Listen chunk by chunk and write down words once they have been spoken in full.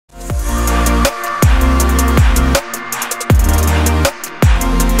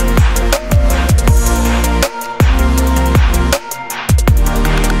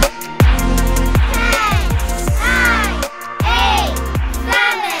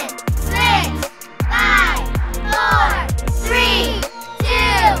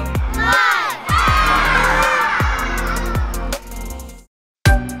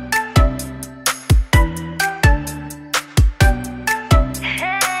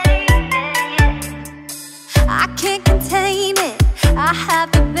I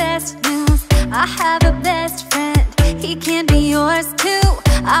have the best news, I have a best friend. He can be yours too.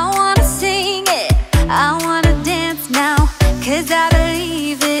 I wanna sing it, I wanna dance now, 'cause I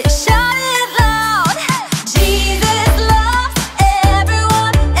believe it. Shout it loud. Jesus loves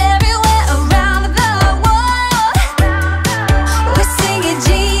everyone, everywhere around the world. We're singing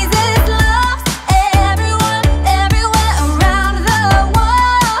Jesus loves everyone, everywhere around the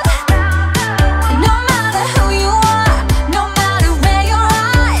world. No matter who you are, no matter where you're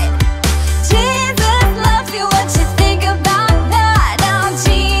at, Jesus loves you. What you think about that? Now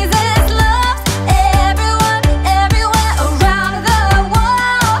Jesus loves everyone, everywhere around the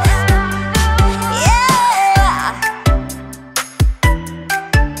world. Yeah.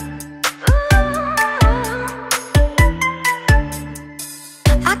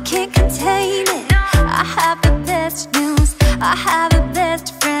 I can't contain it. I have the best news, I have a best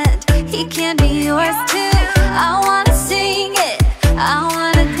friend. He can be yours too. I wanna sing it, I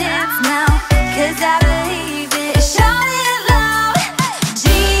wanna dance now, 'cause I believe it. Shout it loud.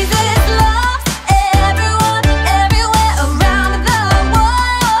 Jesus loves everyone, everywhere around the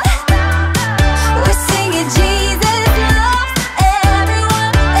world. We're singing Jesus loves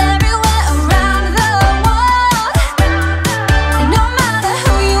everyone, everywhere around the world. No matter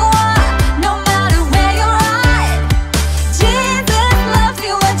who you are, no matter where you're at, Jesus loves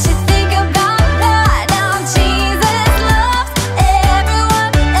you. What you think about that? Now Jesus loves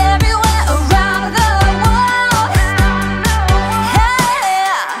everyone, everywhere around the world.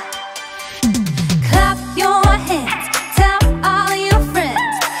 Yeah. Clap your hands, tell all your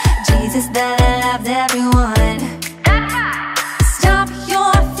friends, Jesus that loves everyone. Stomp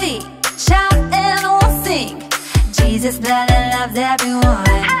your feet, shout and we'll sing, Jesus that loves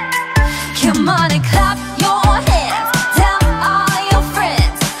everyone. Come on and clap your hands, tell all your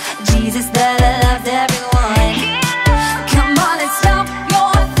friends, Jesus that loves everyone. Come on and stomp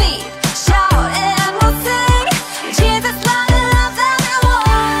your feet, shout and we'll sing, Jesus that loves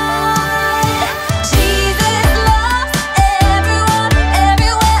everyone. Jesus loves everyone,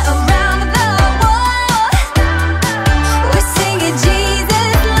 everywhere around the world. We're singing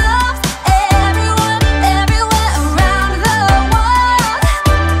Jesus loves everyone, everywhere around the world.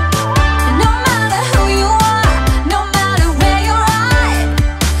 No matter who you are, no matter where you're at,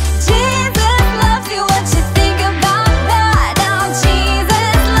 Jesus loves you. What you think about that? Now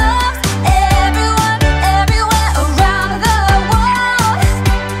Jesus loves everyone, everywhere around the world.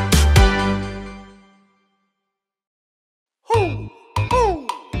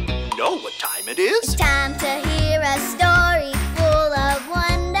 You know what time it is? Time to hear a story full of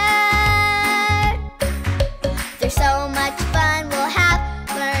wonder. There's so much fun we'll have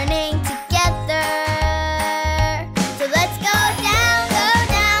learning together. So let's go down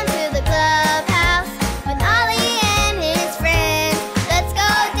to the clubhouse with Ollie and his friends. Let's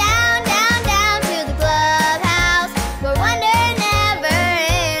go down to the clubhouse where wonder never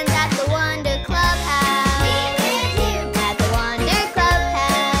ends at the Wonder Clubhouse. At the Wonder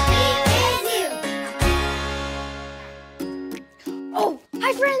Clubhouse. Oh,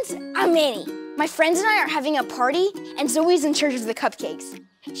 hi friends, I'm Manny. My friends and I are having a party, and Zoe's in charge of the cupcakes.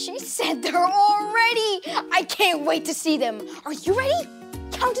 She said they're all ready. I can't wait to see them. Are you ready?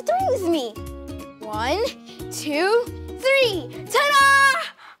 Count to 3 with me. 1, 2, 3. Ta-da!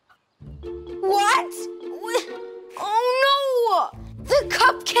 What? Oh no! The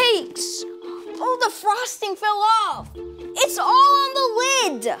cupcakes! Oh, the frosting fell off. It's all on the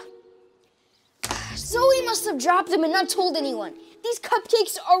lid. Zoe must have dropped them and not told anyone. These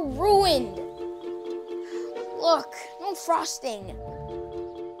cupcakes are ruined. Look, no frosting.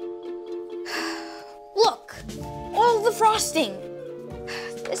 Look, all the frosting.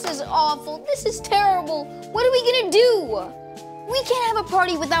 This is awful. This is terrible. What are we gonna do? We can't have a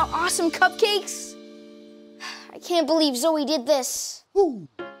party without awesome cupcakes. I can't believe Zoe did this. Ooh.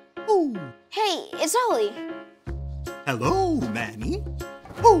 Hey, it's Ollie. Hello, Manny.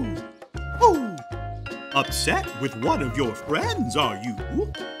 Upset with one of your friends, are you?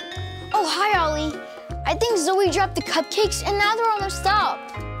 Oh, hi, Ollie. I think Zoe dropped the cupcakes and now they're almost up.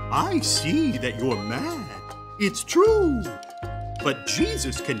 I see that you're mad. It's true. But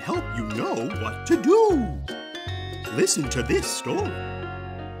Jesus can help you know what to do. Listen to this story.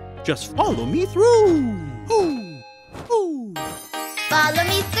 Just follow me through. Follow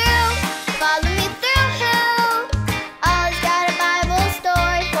me through, follow me through. Ollie's got a Bible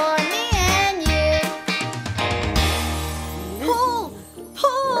story for me and you. Pull!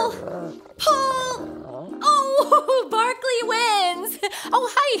 Oh, Barkley wins! Oh,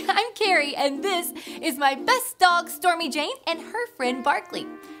 hi, I'm Carrie, and this is my best dog, Stormy Jane, and her friend, Barkley.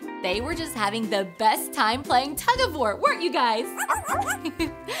 They were just having the best time playing tug-of-war, weren't you guys?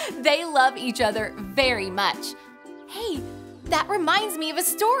 They love each other very much. Hey, that reminds me of a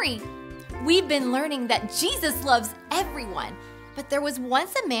story. We've been learning that Jesus loves everyone, but there was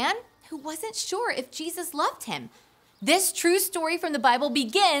once a man who wasn't sure if Jesus loved him. This true story from the Bible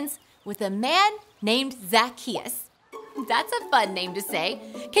begins with a man named Zacchaeus. That's a fun name to say.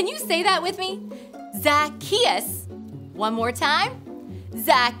 Can you say that with me? Zacchaeus. One more time.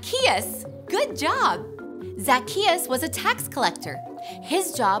 Zacchaeus. Good job. Zacchaeus was a tax collector.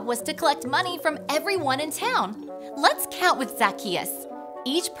 His job was to collect money from everyone in town. Let's count with Zacchaeus.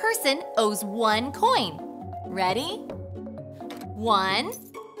 Each person owes 1 coin. Ready? 1,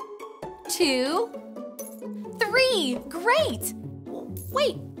 2, 3. Great.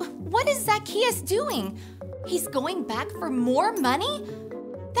 Wait, what is Zacchaeus doing? He's going back for more money?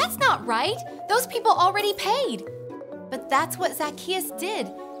 That's not right. Those people already paid. But that's what Zacchaeus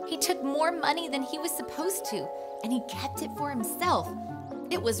did. He took more money than he was supposed to, and he kept it for himself.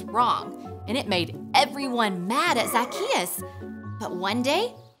 It was wrong, and it made everyone mad at Zacchaeus. But one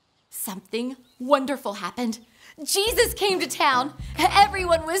day, something wonderful happened. Jesus came to town.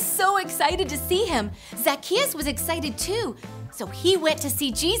 Everyone was so excited to see him. Zacchaeus was excited too, so he went to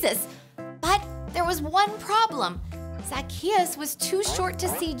see Jesus. But there was one problem. Zacchaeus was too short to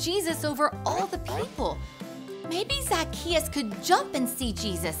see Jesus over all the people. Maybe Zacchaeus could jump and see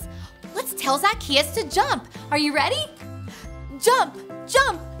Jesus. Let's tell Zacchaeus to jump. Are you ready? Jump,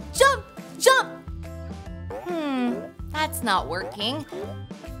 jump, jump, jump. That's not working.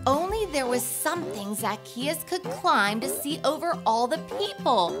 Only there was something Zacchaeus could climb to see over all the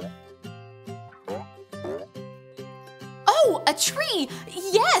people. Oh, a tree!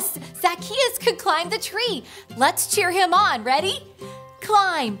 Yes, Zacchaeus could climb the tree. Let's cheer him on. Ready?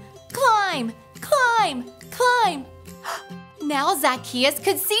 Climb, climb, climb, climb. Now Zacchaeus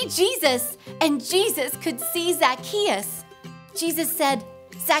could see Jesus, and Jesus could see Zacchaeus. Jesus said,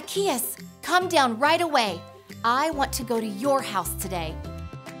 Zacchaeus, come down right away. I want to go to your house today.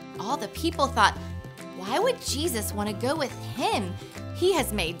 All the people thought, why would Jesus want to go with him? He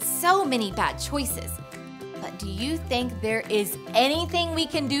has made so many bad choices. But do you think there is anything we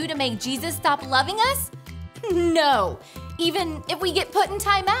can do to make Jesus stop loving us? No. Even if we get put in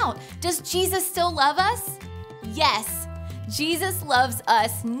timeout, does Jesus still love us? Yes. Jesus loves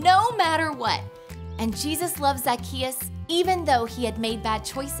us no matter what. And Jesus loves Zacchaeus even though he had made bad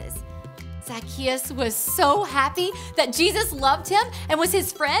choices. Zacchaeus was so happy that Jesus loved him and was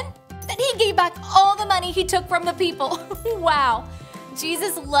his friend that he gave back all the money he took from the people. Wow.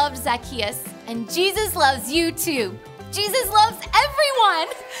 Jesus loved Zacchaeus, and Jesus loves you too. Jesus loves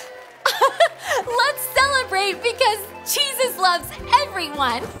everyone. Let's celebrate because Jesus loves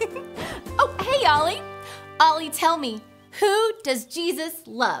everyone. Oh, hey, Ollie. Ollie, tell me, who does Jesus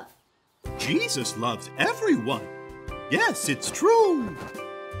love? Jesus loves everyone. Yes, it's true.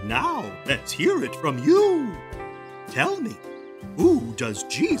 Now, let's hear it from you. Tell me, who does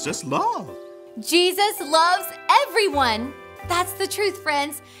Jesus love? Jesus loves everyone. That's the truth,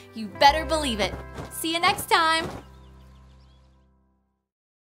 friends. You better believe it. See you next time.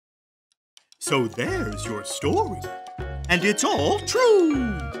 So there's your story. And it's all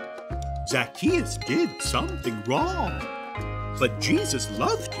true. Zacchaeus did something wrong. But Jesus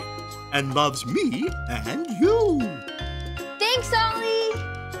loved him and loves me and you. Thanks, Ollie.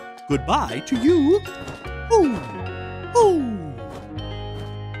 Goodbye to you. Ooh, ooh.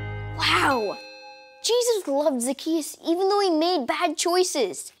 Wow. Jesus loved Zacchaeus even though he made bad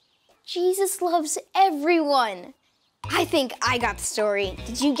choices. Jesus loves everyone. I think I got the story.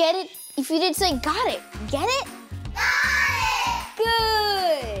 Did you get it? If you did, say got it. Get it? Got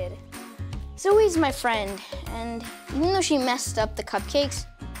it! Good. Zoe's my friend, and even though she messed up the cupcakes,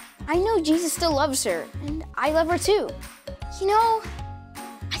 I know Jesus still loves her, and I love her too. You know,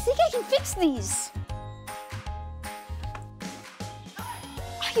 I think I can fix these.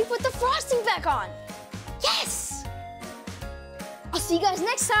 I can put the frosting back on. Yes! I'll see you guys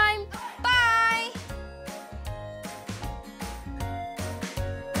next time. Bye!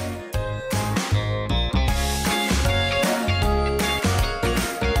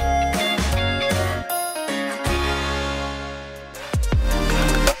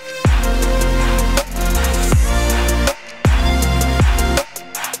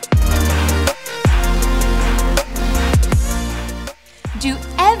 Do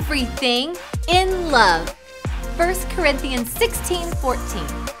everything in love. 1 Corinthians 16:14.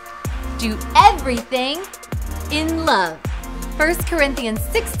 Do everything in love. 1 Corinthians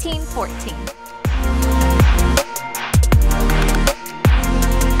 16:14.